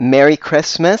Merry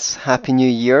Christmas, Happy New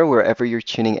Year, wherever you're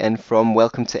tuning in from.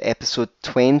 Welcome to episode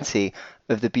 20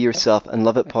 of the Be Yourself and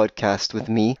Love It podcast with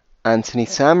me, Anthony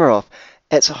Samaroff.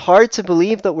 It's hard to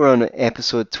believe that we're on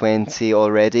episode 20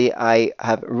 already. I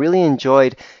have really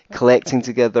enjoyed collecting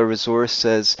together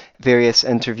resources, various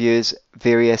interviews,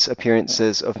 various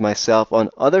appearances of myself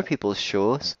on other people's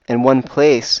shows in one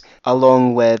place,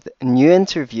 along with new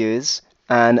interviews,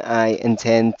 and I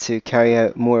intend to carry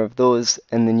out more of those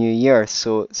in the new year,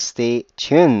 so stay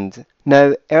tuned.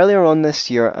 Now, earlier on this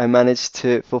year, I managed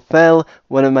to fulfill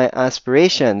one of my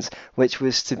aspirations, which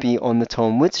was to be on the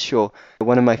Tom Woods Show,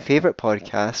 one of my favourite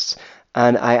podcasts,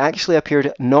 and I actually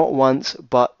appeared not once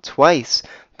but twice.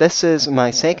 This is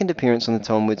my second appearance on the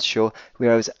Tom Woods Show,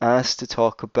 where I was asked to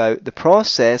talk about the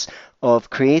process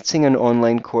of creating an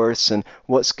online course and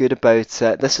what's good about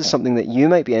it. This is something that you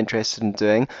might be interested in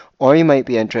doing, or you might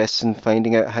be interested in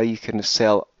finding out how you can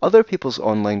sell other people's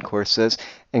online courses,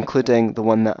 including the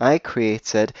one that I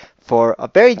created for a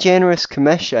very generous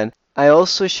commission. I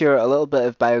also share a little bit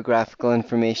of biographical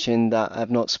information that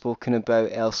I've not spoken about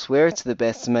elsewhere to the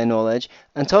best of my knowledge,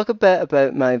 and talk a bit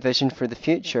about my vision for the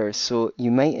future, so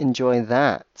you might enjoy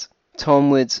that.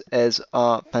 Tom Woods is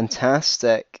a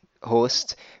fantastic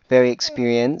host, very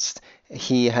experienced.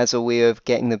 He has a way of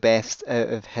getting the best out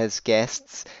of his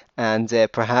guests, and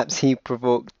perhaps he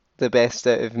provoked the best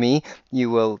out of me. You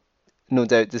will no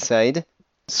doubt decide.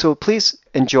 So please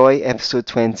enjoy episode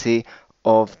 20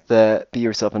 of the Be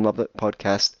Yourself and Love It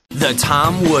podcast. The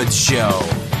Tom Woods Show.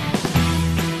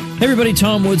 Hey everybody,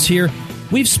 Tom Woods here.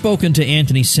 We've spoken to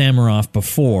Anthony Samaroff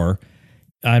before.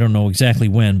 I don't know exactly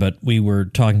when, but we were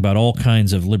talking about all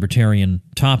kinds of libertarian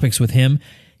topics with him.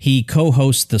 He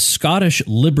co-hosts the Scottish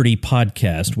Liberty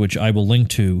podcast, which I will link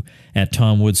to at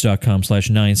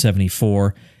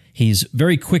tomwoods.com/974. He's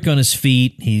very quick on his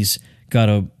feet. He's got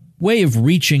a way of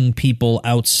reaching people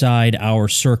outside our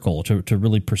circle to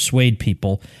really persuade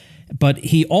people. But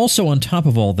he also, on top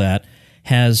of all that,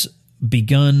 has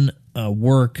begun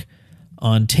work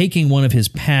on taking one of his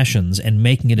passions and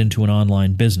making it into an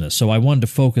online business. So I wanted to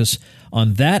focus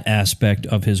on that aspect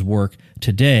of his work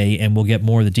today, and we'll get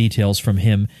more of the details from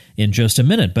him in just a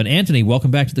minute. But Anthony,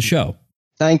 welcome back to the show.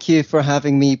 Thank you for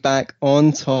having me back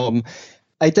on, Tom.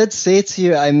 I did say to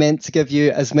you I meant to give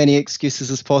you as many excuses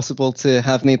as possible to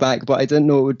have me back, but I didn't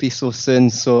know it would be so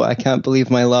soon, so I can't believe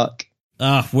my luck.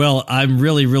 Well, I'm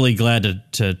really, really glad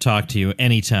to talk to you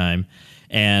anytime,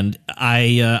 and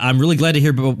I'm really glad to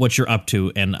hear about what you're up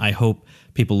to, and I hope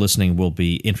people listening will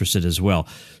be interested as well.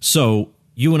 So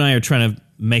you and I are trying to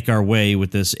make our way with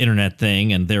this internet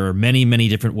thing, and there are many, many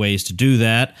different ways to do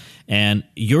that, and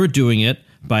you're doing it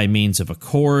by means of a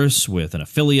course with an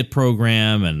affiliate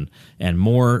program and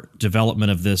more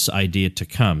development of this idea to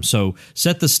come. So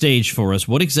set the stage for us.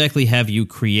 What exactly have you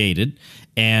created,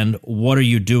 and what are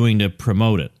you doing to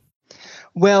promote it?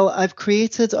 Well, I've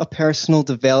created a personal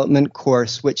development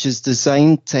course which is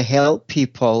designed to help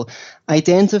people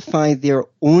identify their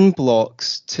own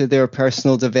blocks to their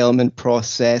personal development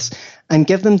process and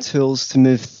give them tools to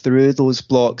move through those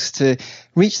blocks to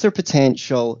reach their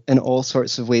potential in all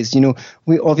sorts of ways. You know,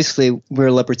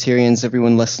 we're libertarians,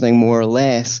 everyone listening more or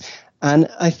less. But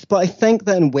I think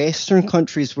that in Western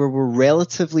countries where we're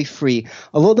relatively free,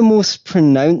 a lot of the most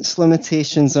pronounced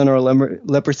limitations on our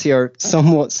liberty are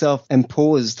somewhat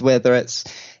self-imposed, whether it's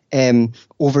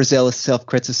overzealous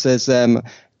self-criticism,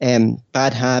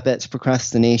 bad habits,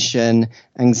 procrastination,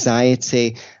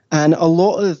 anxiety. And a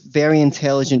lot of very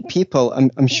intelligent people,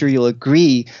 I'm sure you'll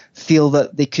agree, feel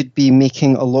that they could be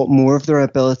making a lot more of their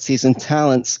abilities and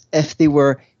talents if they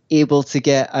were able to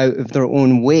get out of their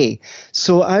own way.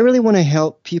 So I really want to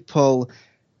help people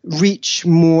reach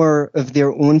more of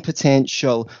their own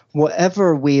potential,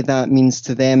 whatever way that means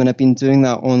to them. And I've been doing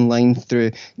that online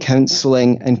through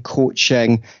counseling and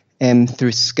coaching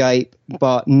through Skype.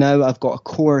 But now I've got a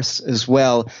course as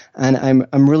well. And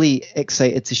I'm really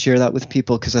excited to share that with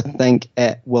people because I think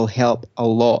it will help a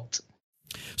lot.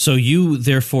 So you,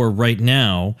 therefore, right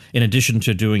now, in addition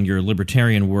to doing your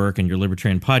libertarian work and your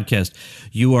libertarian podcast,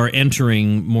 you are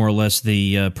entering more or less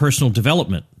the personal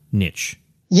development niche.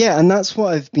 Yeah, and that's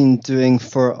what I've been doing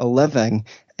for a living.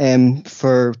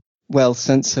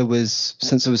 Since I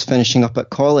was finishing up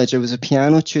at college. I was a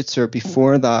piano tutor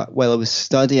before that while I was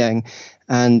studying,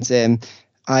 and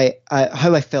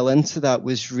how I fell into that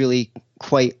was really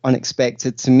quite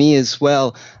unexpected to me as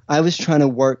well. I was trying to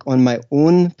work on my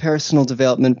own personal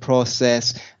development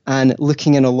process and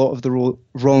looking in a lot of the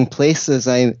wrong places,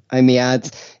 I may add,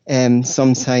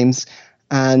 sometimes.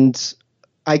 And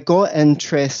I got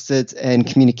interested in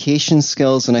communication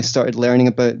skills, and I started learning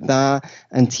about that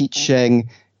and teaching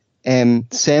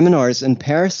seminars in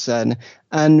person,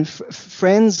 and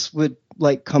friends would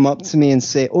like come up to me and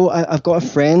say, "Oh, I've got a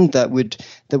friend that would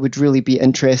really be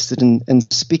interested in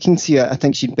speaking to you. I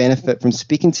think she'd benefit from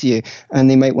speaking to you." And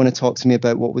they might want to talk to me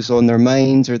about what was on their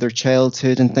mind or their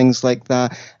childhood and things like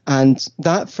that. And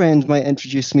that friend might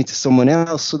introduce me to someone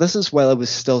else. So this is while I was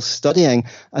still studying.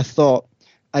 I thought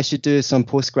I should do some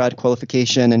postgrad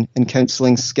qualification in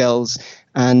counselling skills,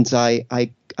 and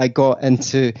I got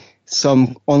into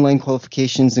some online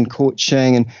qualifications in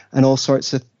coaching and all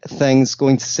sorts of things,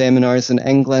 going to seminars in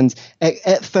England.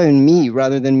 It found me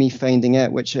rather than me finding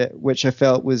it, which I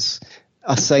felt was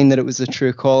a sign that it was a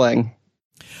true calling.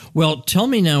 Well, tell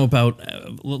me now about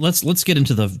let's get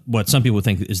into what some people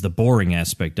think is the boring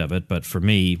aspect of it, but for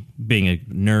me, being a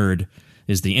nerd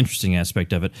is the interesting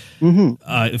aspect of it. Mm-hmm.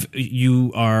 If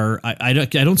you are, I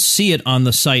don't see it on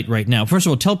the site right now. First of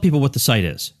all, tell people what the site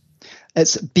is.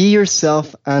 It's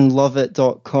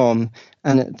beyourselfandloveit.com,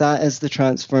 and that is the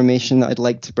transformation that I'd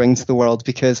like to bring to the world,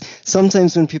 because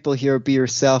sometimes when people hear be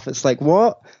yourself, it's like,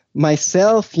 what?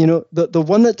 Myself? You know, the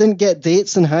one that didn't get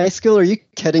dates in high school? Are you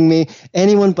kidding me?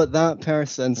 Anyone but that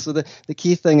person. So the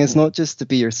key thing is not just to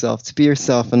be yourself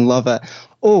and love it.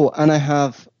 Oh, and I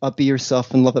have a Be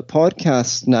Yourself and Love It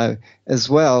podcast now as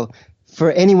well,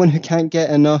 for anyone who can't get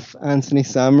enough Anthony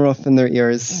Samaroff in their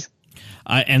ears.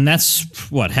 And that's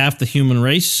what, half the human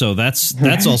race, so that's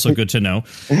also good to know.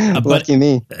 Lucky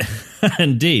me.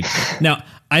 Indeed. Now,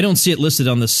 I don't see it listed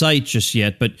on the site just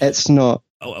yet, but it's not.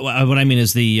 What I mean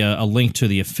is a link to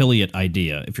the affiliate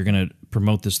idea, if you're going to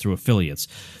promote this through affiliates.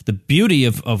 The beauty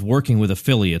of working with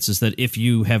affiliates is that if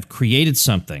you have created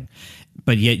something,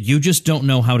 but yet you just don't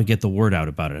know how to get the word out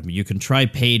about it. I mean, you can try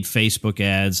paid Facebook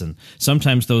ads, and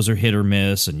sometimes those are hit or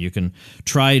miss, and you can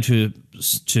try to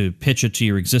pitch it to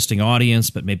your existing audience,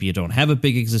 but maybe you don't have a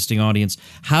big existing audience.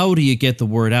 How do you get the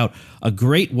word out? A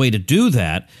great way to do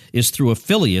that is through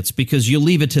affiliates, because you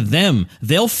leave it to them.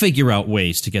 They'll figure out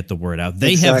ways to get the word out.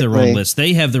 They have their own list.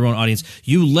 They have their own audience.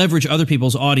 You leverage other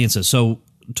people's audiences. So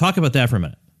talk about that for a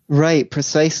minute. Right,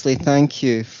 precisely. Thank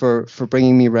you for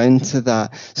bringing me round to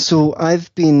that. So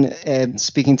I've been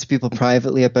speaking to people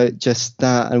privately about just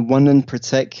that, and one in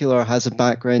particular has a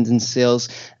background in sales,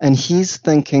 and he's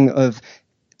thinking of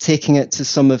taking it to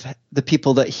some of the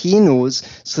people that he knows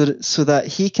so that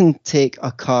he can take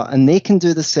a cut and they can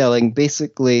do the selling,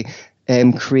 basically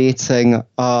creating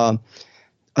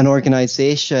an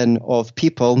organization of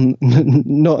people,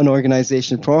 not an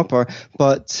organization proper,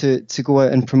 but to go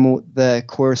out and promote the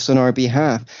course on our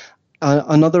behalf.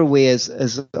 Another way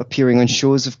is appearing on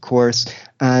shows, of course,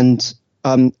 and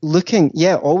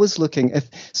always looking. If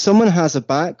someone has a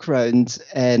background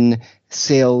in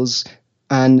sales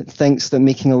and thinks that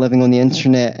making a living on the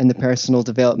internet in the personal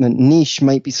development niche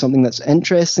might be something that's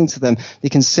interesting to them, they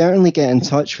can certainly get in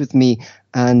touch with me,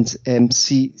 and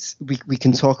we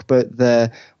can talk about the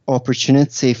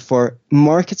opportunity for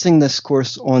marketing this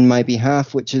course on my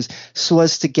behalf, which is so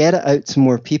as to get it out to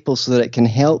more people so that it can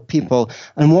help people.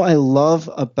 And what I love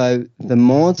about the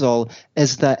model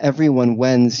is that everyone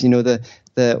wins. You know, the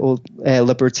old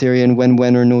libertarian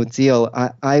win or no deal.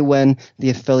 I win, the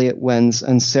affiliate wins,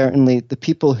 and certainly the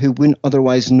people who wouldn't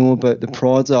otherwise know about the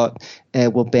product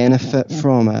will benefit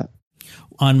from it.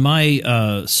 On my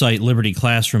site,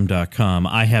 libertyclassroom.com,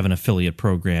 I have an affiliate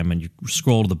program, and you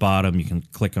scroll to the bottom, you can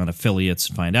click on affiliates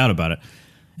and find out about it.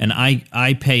 And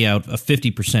I pay out a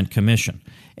 50% commission.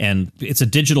 And it's a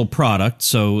digital product,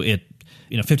 so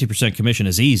 50% commission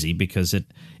is easy because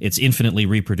it's infinitely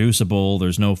reproducible.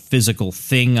 There's no physical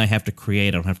thing I have to create.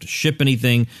 I don't have to ship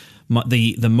anything.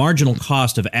 The marginal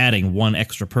cost of adding one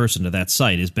extra person to that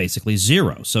site is basically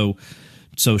zero.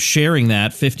 So sharing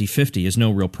that 50-50 is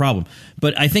no real problem.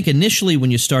 But I think initially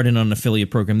when you start in on an affiliate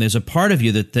program, there's a part of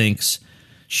you that thinks,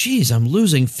 geez, I'm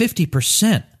losing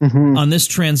 50% on this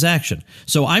transaction.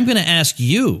 So I'm going to ask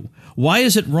you, why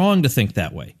is it wrong to think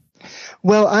that way?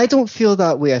 Well, I don't feel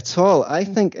that way at all. I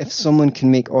think if someone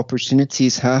can make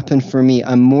opportunities happen for me,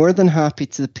 I'm more than happy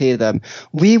to pay them.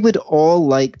 We would all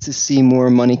like to see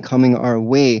more money coming our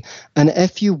way. And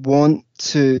if you want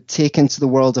to take into the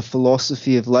world a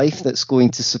philosophy of life that's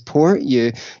going to support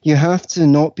you, you have to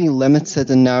not be limited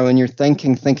and narrow in your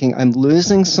thinking I'm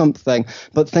losing something,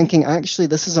 but thinking actually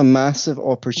this is a massive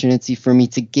opportunity for me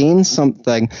to gain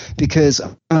something, because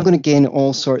I'm going to gain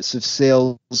all sorts of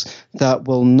sales that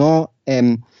will not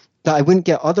that I wouldn't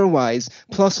get otherwise.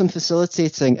 Plus, I'm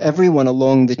facilitating everyone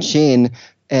along the chain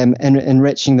and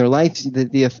enriching their lives.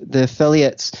 The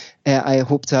affiliates, I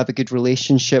hope to have a good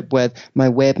relationship with. My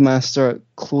webmaster,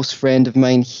 close friend of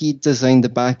mine, he designed the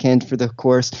back end for the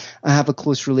course. I have a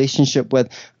close relationship with.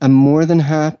 I'm more than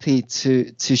happy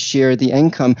to share the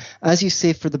income. As you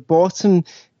say, for the bottom,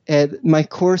 my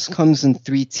course comes in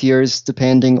 3 tiers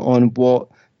depending on what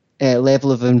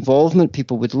level of involvement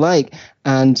people would like.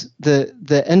 And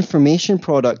the information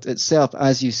product itself,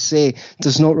 as you say,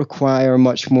 does not require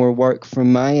much more work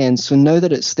from my end. So now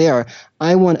that it's there,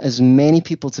 I want as many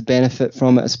people to benefit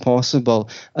from it as possible.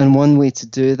 And one way to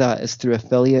do that is through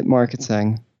affiliate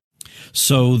marketing.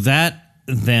 So that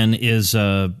then is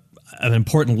an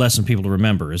important lesson people to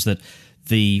remember, is that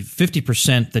the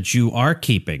 50% that you are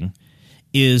keeping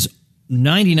is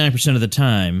 99% of the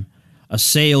time a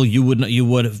sale you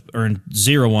would have earned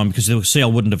zero on, because the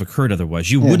sale wouldn't have occurred otherwise.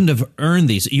 You wouldn't have earned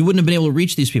these. You wouldn't have been able to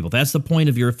reach these people. That's the point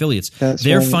of your affiliates.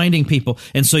 They're finding people.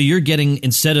 And so you're getting,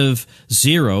 instead of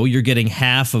zero, you're getting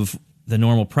half of the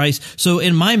normal price. So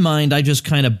in my mind, I just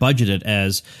kind of budget it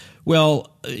as,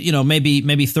 well, maybe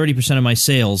 30% of my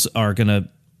sales are going to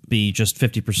be just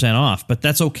 50% off, but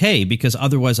that's okay, because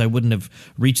otherwise I wouldn't have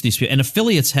reached these people. And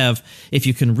affiliates have, if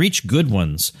you can reach good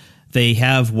ones, they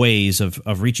have ways of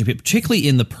reaching people, particularly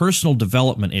in the personal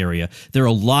development area. There are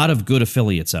a lot of good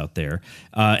affiliates out there.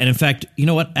 And in fact, you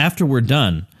know what? After we're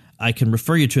done, I can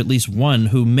refer you to at least one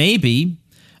who maybe,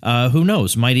 who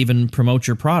knows, might even promote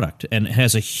your product, and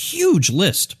has a huge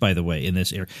list, by the way, in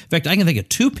this area. In fact, I can think of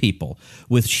 2 people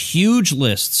with huge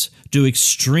lists, do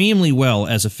extremely well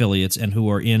as affiliates, and who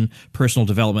are in personal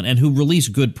development and who release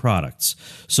good products.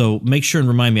 So make sure and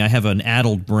remind me. I have an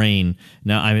addled brain.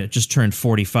 Now, I just turned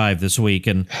 45 this week,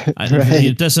 and Right.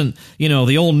 It doesn't,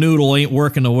 the old noodle ain't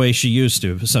working the way she used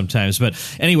to sometimes. But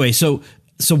anyway, so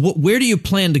where do you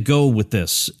plan to go with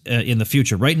this in the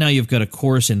future? Right now, you've got a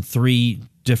course in 3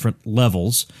 different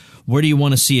levels. Where do you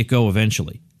want to see it go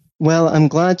eventually? Well, I'm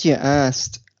glad you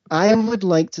asked. I would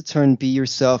like to turn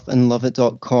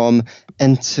BeYourselfAndLoveIt.com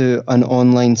into an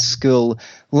online school,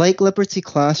 like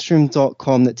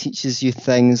LibertyClassroom.com, that teaches you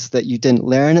things that you didn't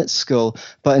learn at school,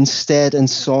 but instead in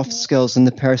soft skills in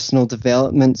the personal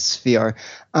development sphere.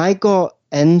 I got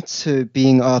into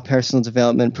being a personal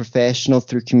development professional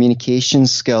through communication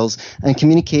skills, and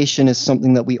communication is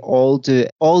something that we all do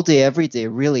all day, every day,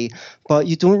 really, but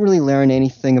you don't really learn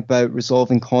anything about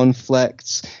resolving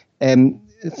conflicts,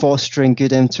 fostering good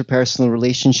interpersonal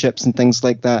relationships and things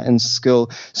like that in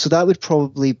school. So that would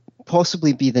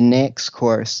possibly be the next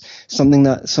course, something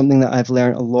that I've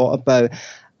learned a lot about.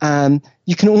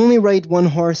 You can only ride one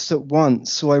horse at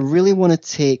once, so I really want to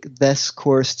take this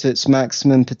course to its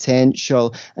maximum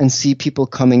potential and see people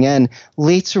coming in.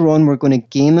 Later on, we're going to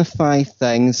gamify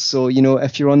things. So,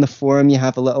 if you're on the forum, you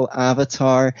have a little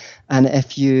avatar, and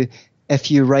if you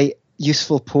write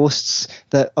useful posts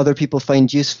that other people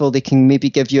find useful, they can maybe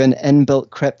give you an inbuilt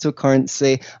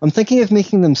cryptocurrency. I'm thinking of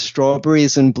making them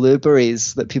strawberries and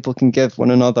blueberries that people can give one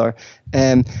another,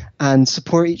 and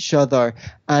support each other,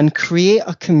 and create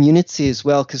a community as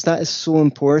well, because that is so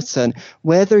important.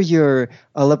 Whether you're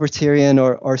a libertarian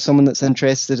or someone that's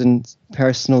interested in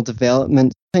personal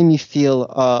development, time you feel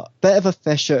a bit of a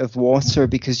fish out of water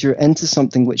because you're into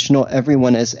something which not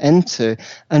everyone is into,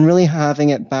 and really having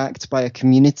it backed by a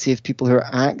community of people who are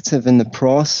active in the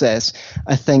process,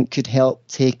 I think could help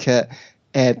take it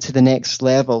to the next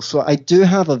level. So I do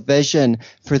have a vision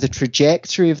for the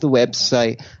trajectory of the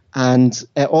website, and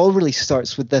it all really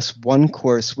starts with this one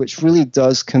course, which really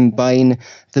does combine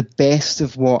the best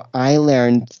of what I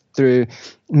learned through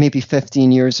maybe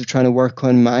 15 years of trying to work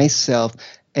on myself,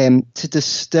 to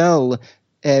distill,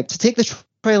 to take the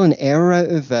trial and error out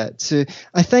of it.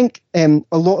 I think a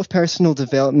lot of personal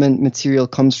development material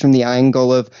comes from the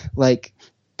angle of, like,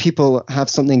 people have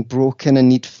something broken and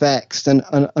need fixed. And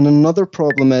another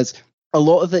problem is a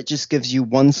lot of it just gives you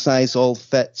one size all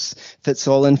fits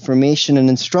all information and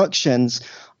instructions,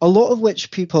 a lot of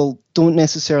which people don't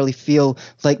necessarily feel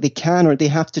like they can, or they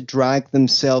have to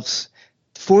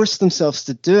force themselves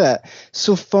to do it.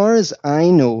 So far as I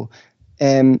know,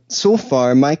 so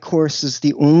far, my course is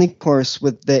the only course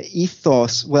with the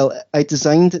ethos. Well, I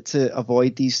designed it to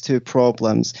avoid these 2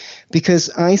 problems, because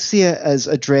I see it as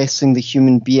addressing the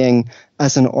human being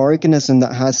as an organism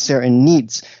that has certain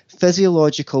needs.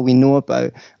 Physiological we know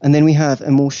about, and then we have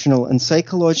emotional and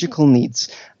psychological needs.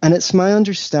 And it's my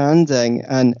understanding,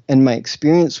 and in my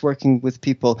experience working with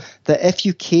people, that if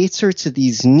you cater to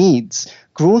these needs,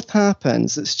 growth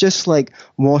happens. It's just like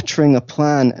watering a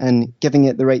plant and giving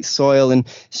it the right soil and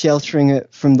sheltering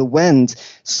it from the wind.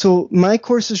 So my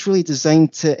course is really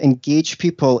designed to engage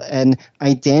people in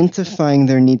identifying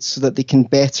their needs so that they can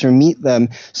better meet them,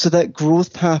 so that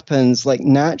growth happens like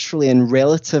naturally and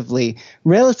relatively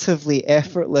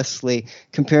effortlessly,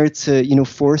 compared to,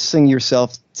 forcing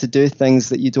yourself to do things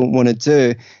that you don't want to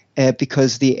do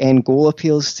because the end goal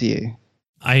appeals to you.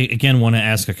 I, again, want to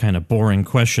ask a kind of boring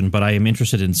question, but I am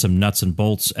interested in some nuts and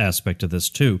bolts aspect of this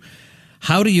too.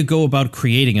 How do you go about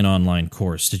creating an online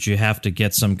course? Did you have to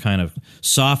get some kind of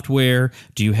software?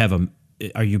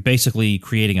 Are you basically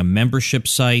creating a membership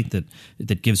site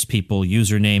that gives people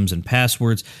usernames and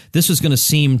passwords? This is going to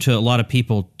seem to a lot of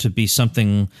people to be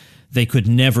something they could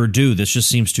never do. This just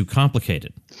seems too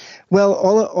complicated. Well,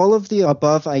 all of the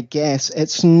above, I guess.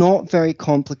 It's not very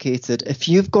complicated. If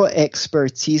you've got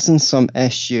expertise in some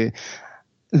issue,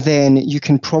 then you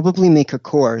can probably make a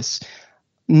course.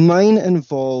 Mine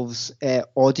involves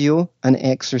audio and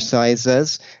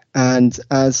exercises, and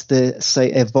as the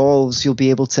site evolves, you'll be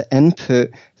able to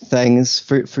input things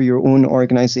for your own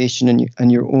organization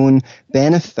and your own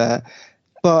benefit.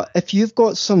 But if you've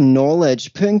got some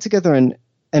knowledge, putting together an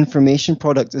information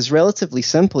product is relatively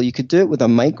simple. You could do it with a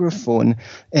microphone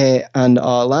and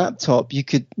a laptop. You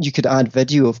could add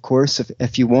video, of course,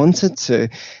 if you wanted to.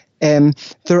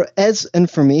 There is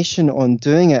information on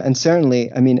doing it, and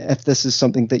certainly, if this is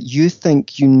something that you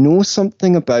think you know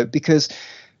something about, because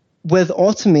with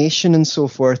automation and so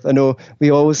forth, I know we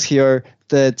always hear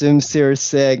the doomsayers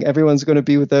saying everyone's going to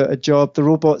be without a job. The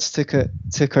robots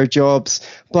took our jobs.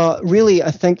 But really,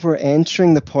 I think we're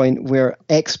entering the point where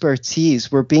expertise,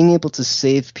 where being able to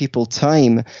save people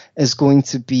time, is going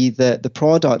to be the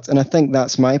product. And I think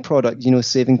that's my product,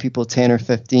 saving people 10 or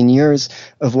 15 years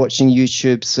of watching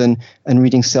YouTubes and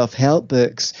reading self-help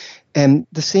books. The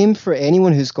same for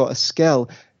anyone who's got a skill.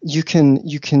 You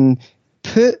can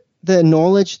put the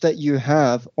knowledge that you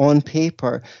have on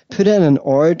paper, put it in an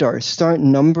order, start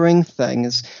numbering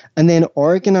things, and then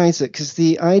organize it, because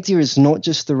the idea is not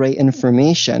just the right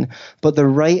information, but the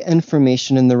right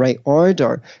information in the right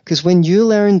order. Because when you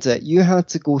learned it, you had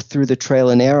to go through the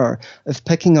trial and error of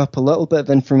picking up a little bit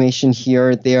of information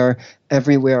here, there,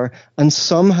 everywhere, and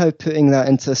somehow putting that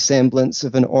into a semblance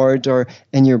of an order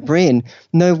in your brain.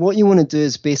 Now, what you want to do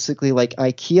is basically like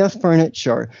IKEA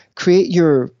furniture, create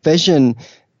your vision,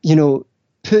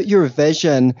 put your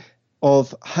vision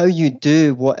of how you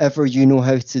do whatever you know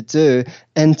how to do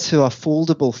into a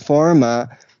foldable format,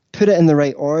 put it in the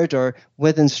right order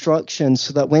with instructions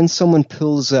so that when someone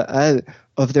pulls it out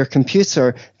of their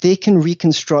computer, they can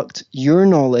reconstruct your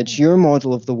knowledge, your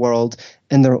model of the world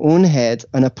in their own head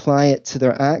and apply it to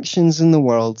their actions in the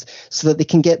world so that they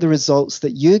can get the results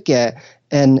that you get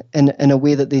in a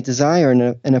way that they desire,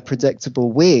 in a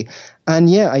predictable way. And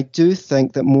yeah, I do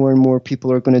think that more and more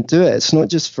people are going to do it. It's not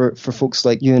just for folks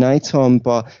like you and I, Tom,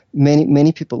 but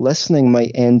many people listening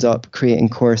might end up creating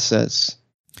courses.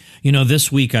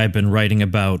 This week I've been writing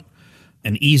about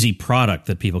an easy product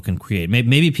that people can create.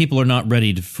 Maybe people are not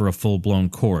ready for a full-blown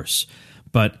course,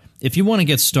 but if you want to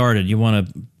get started, you want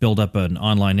to build up an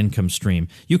online income stream,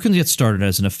 you can get started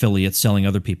as an affiliate selling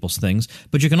other people's things,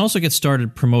 but you can also get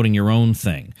started promoting your own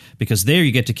thing, because there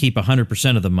you get to keep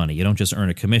 100% of the money. You don't just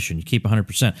earn a commission, you keep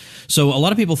 100%. So a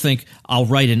lot of people think, I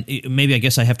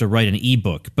guess I have to write an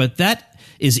ebook, but that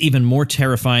is even more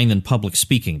terrifying than public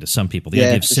speaking to some people. The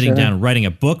idea of sitting down and writing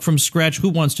a book from scratch, who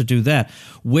wants to do that?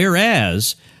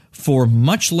 Whereas for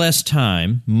much less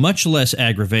time, much less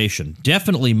aggravation,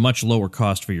 definitely much lower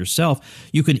cost for yourself,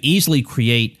 you can easily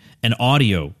create an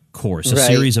audio course, a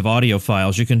series of audio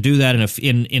files. You can do that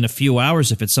in a few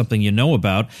hours if it's something you know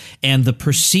about, and the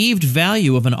perceived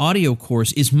value of an audio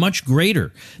course is much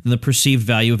greater than the perceived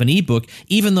value of an ebook,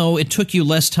 even though it took you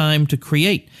less time to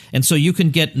create. And so you can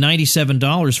get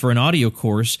 $97 for an audio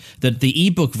course that the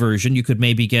ebook version you could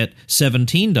maybe get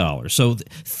 $17. So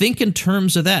think in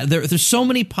terms of that. There's so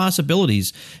many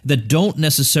possibilities that don't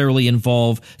necessarily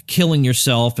involve killing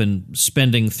yourself and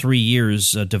spending 3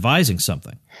 years devising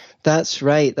something. That's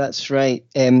right.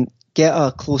 Get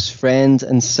a close friend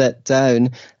and sit down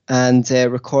and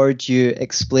record you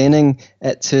explaining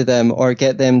it to them, or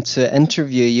get them to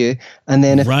interview you, and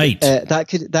then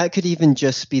that could even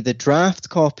just be the draft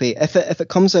copy. If it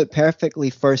comes out perfectly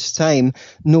first time,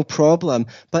 no problem.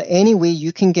 But anyway,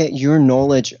 you can get your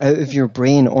knowledge out of your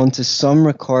brain onto some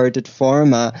recorded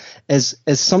format is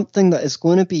something that is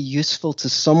going to be useful to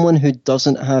someone who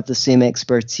doesn't have the same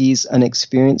expertise and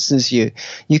experience as you.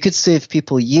 You could save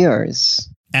people years.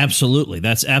 Absolutely.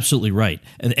 That's absolutely right.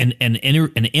 An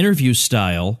interview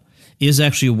style is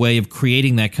actually a way of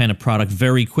creating that kind of product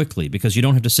very quickly, because you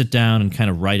don't have to sit down and kind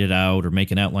of write it out or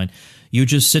make an outline. You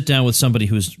just sit down with somebody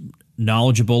who's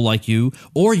knowledgeable like you,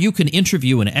 or you can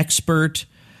interview an expert.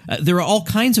 There are all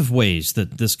kinds of ways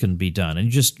that this can be done.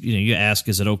 And you ask,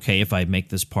 is it okay if I make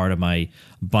this part of my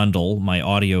bundle, my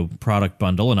audio product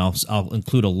bundle, and I'll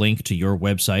include a link to your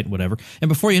website, whatever. And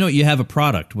before you know it, you have a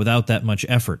product without that much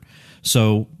effort.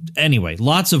 So anyway,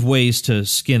 lots of ways to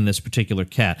skin this particular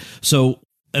cat. So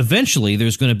eventually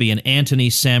there's going to be an Antony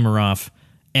Samaroff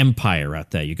empire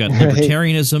out there. You got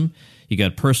libertarianism, you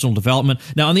got personal development.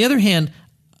 Now, on the other hand,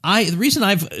 the reason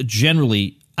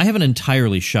I haven't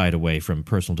entirely shied away from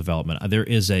personal development. There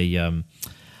is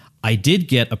I did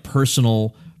get a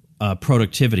personal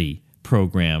productivity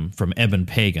program from Eben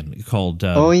Pagan called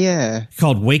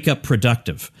Wake Up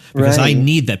Productive, because I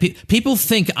need that. People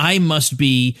think I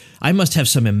must have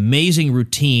some amazing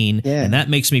routine and that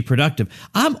makes me productive.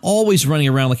 I'm always running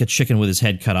around like a chicken with his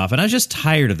head cut off, and I'm just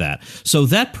tired of that. So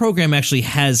that program actually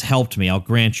has helped me, I'll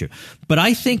grant you. But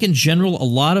I think in general, a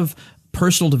lot of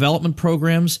personal development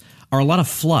programs are a lot of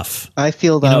fluff. I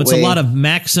feel that it's way. a lot of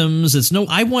maxims.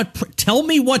 Tell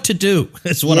me what to do.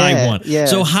 That's what I want. Yeah.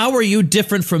 So how are you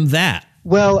different from that?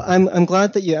 Well, I'm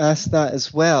glad that you asked that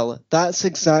as well. That's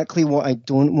exactly what I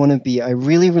don't want to be. I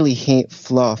really, really hate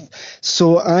fluff.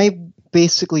 So I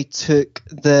basically took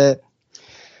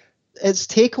it's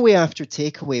takeaway after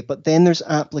takeaway, but then there's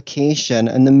application.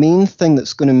 And the main thing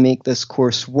that's going to make this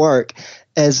course work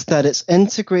is that it's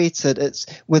integrated, it's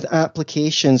with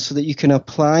applications so that you can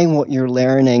apply what you're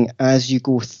learning as you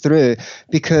go through.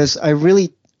 Because a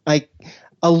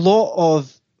lot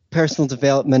of personal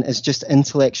development is just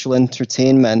intellectual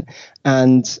entertainment.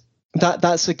 And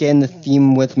that's again the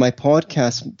theme with my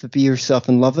podcast, the Be Yourself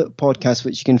and Love It podcast,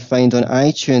 which you can find on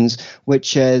iTunes,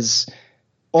 which is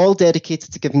all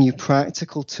dedicated to giving you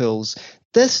practical tools.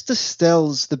 This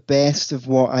distills the best of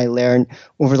what I learned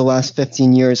over the last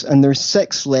 15 years, and there's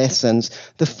 6 lessons.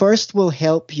 The first will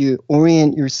help you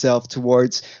orient yourself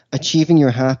towards achieving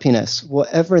your happiness,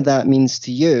 whatever that means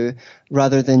to you,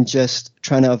 rather than just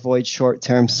trying to avoid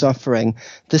short-term suffering.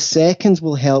 The second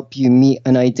will help you meet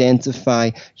and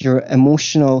identify your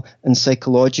emotional and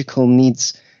psychological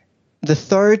needs. The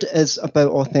third is about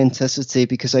authenticity,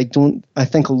 because I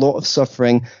think a lot of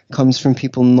suffering comes from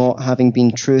people not having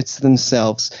been true to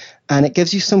themselves. And it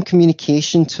gives you some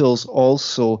communication tools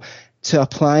also to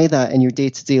apply that in your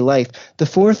day-to-day life. The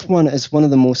fourth one is one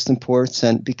of the most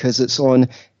important, because it's on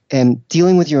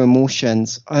dealing with your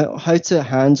emotions, how to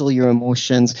handle your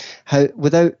emotions,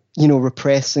 without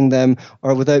repressing them,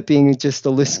 or without being just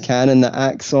a loose cannon that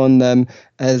acts on them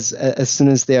as soon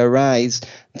as they arise.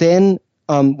 Then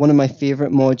one of my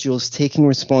favorite modules, taking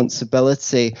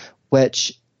responsibility,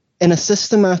 which in a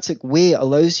systematic way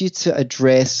allows you to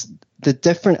address the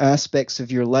different aspects of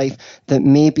your life that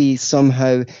may be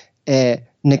somehow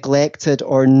neglected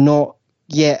or not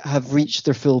yet have reached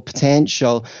their full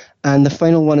potential. And the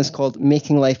final one is called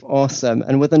Making Life Awesome.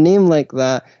 And with a name like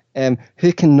that,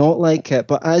 who can not like it?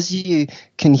 But as you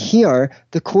can hear,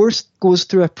 the course goes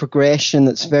through a progression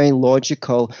that's very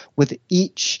logical, with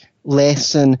each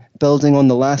lesson building on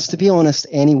the last. To be honest,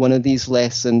 any one of these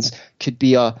lessons could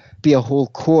be a whole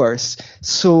course.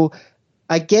 So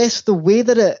I guess the way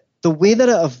that it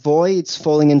avoids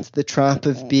falling into the trap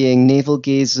of being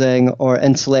navel-gazing or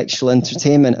intellectual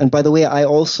entertainment. And by the way, I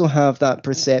also have that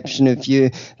perception of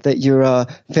you, that you're a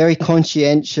very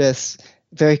conscientious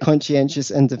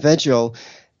individual.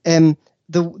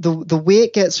 The way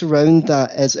it gets around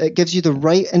that is it gives you the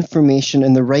right information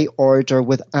in the right order,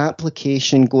 with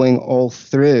application going all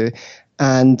through.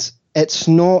 And it's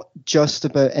not just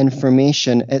about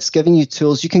information. It's giving you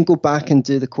tools. You can go back and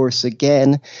do the course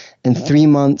again in 3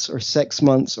 months or 6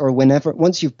 months or whenever.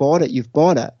 Once you've bought it, you've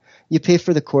bought it. You pay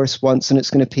for the course once and it's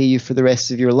going to pay you for the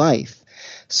rest of your life.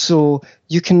 So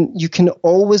you can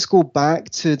always go back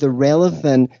to the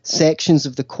relevant sections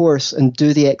of the course and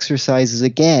do the exercises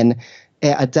again,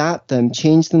 adapt them,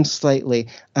 change them slightly,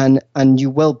 and you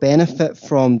will benefit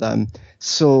from them.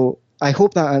 So I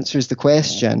hope that answers the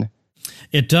question.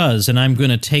 It does, and I'm going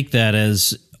to take that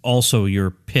as also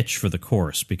your pitch for the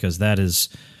course, because that is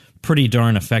pretty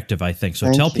darn effective, I think. So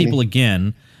Thank tell you. people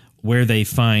again where they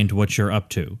find what you're up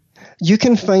to. You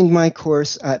can find my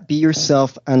course at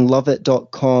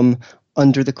beyourselfandloveit.com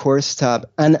under the course tab.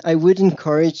 And I would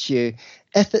encourage you,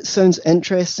 if it sounds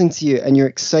interesting to you and you're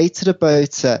excited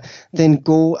about it, then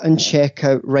go and check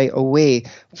out right away.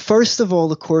 First of all,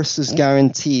 the course is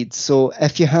guaranteed. So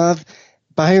if you have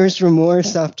buyer's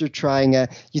remorse after trying it.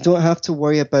 You don't have to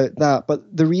worry about that.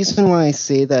 But the reason why I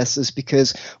say this is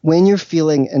because when you're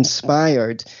feeling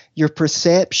inspired, your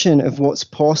perception of what's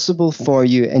possible for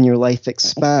you in your life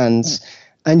expands,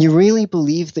 and you really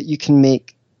believe that you can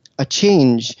make a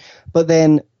change. But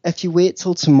then if you wait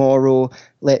till tomorrow,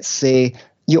 let's say,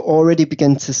 you already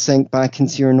begin to sink back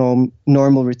into your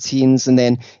normal routines, and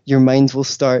then your mind will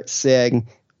start saying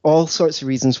all sorts of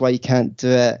reasons why you can't do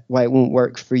it, why it won't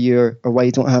work for you, or why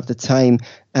you don't have the time.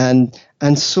 And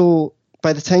so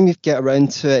by the time you get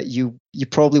around to it, you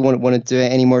probably won't want to do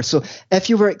it anymore. So if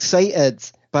you were excited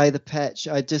by the pitch,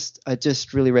 I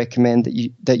just really recommend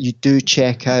that you do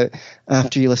check out,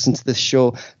 after you listen to this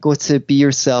show, go to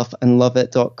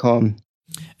beyourselfandloveit.com.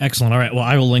 Excellent. All right. Well,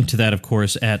 I will link to that, of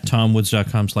course, at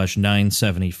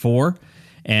tomwoods.com/974.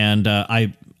 And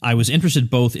I was interested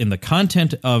both in the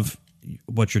content of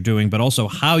what you're doing, but also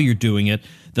how you're doing it.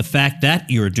 The fact that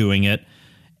you're doing it,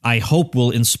 I hope,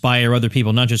 will inspire other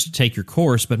people, not just to take your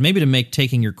course, but maybe to make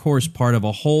taking your course part of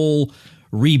a whole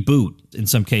reboot, in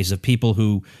some cases, of people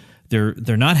who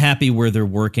they're not happy where they're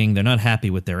working, they're not happy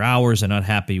with their hours, they're not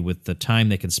happy with the time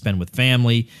they can spend with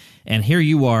family. And here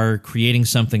you are creating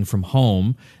something from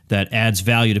home that adds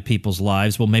value to people's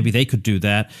lives. Well, maybe they could do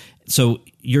that. So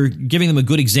you're giving them a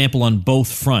good example on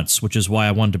both fronts, which is why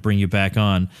I wanted to bring you back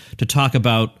on to talk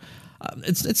about.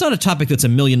 It's not a topic that's a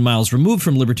million miles removed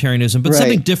from libertarianism, but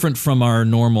something different from our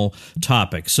normal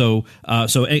topic. So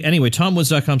anyway,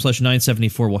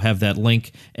 tomwoods.com/974 will have that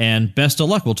link. And best of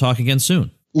luck. We'll talk again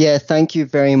soon. Yeah, thank you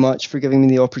very much for giving me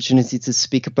the opportunity to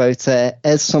speak about it. It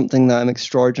is something that I'm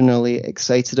extraordinarily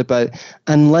excited about.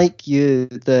 And like you,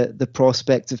 the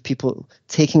prospect of people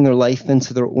taking their life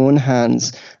into their own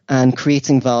hands and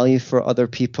creating value for other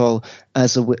people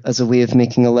as a way of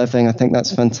making a living, I think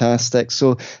that's fantastic.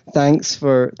 So thanks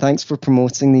for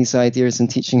promoting these ideas and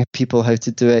teaching people how to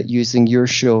do it using your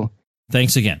show.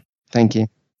 Thanks again. Thank you.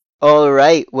 All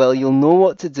right, well, you'll know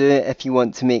what to do if you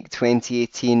want to make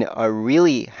 2018 a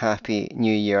really happy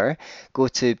new year. Go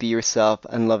to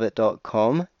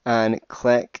beyourselfandloveit.com and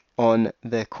click on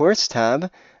the course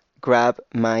tab, grab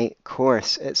my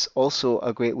course. It's also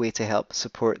a great way to help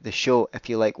support the show if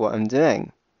you like what I'm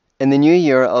doing. In the new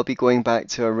year, I'll be going back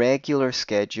to a regular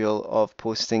schedule of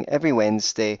posting every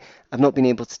Wednesday. I've not been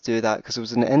able to do that because I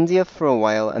was in India for a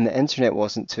while and the internet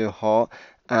wasn't too hot.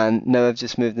 And now I've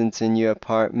just moved into a new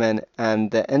apartment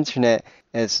and the internet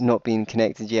is not being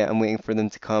connected yet. I'm waiting for them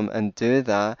to come and do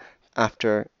that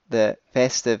after the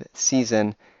festive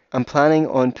season. I'm planning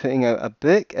on putting out a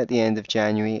book at the end of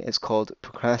January. It's called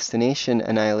Procrastination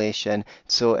Annihilation.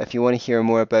 So if you want to hear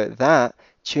more about that,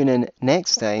 tune in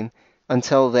next time.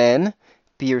 Until then,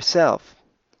 be yourself.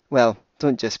 Well,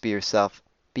 don't just be yourself.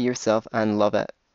 Be yourself and love it.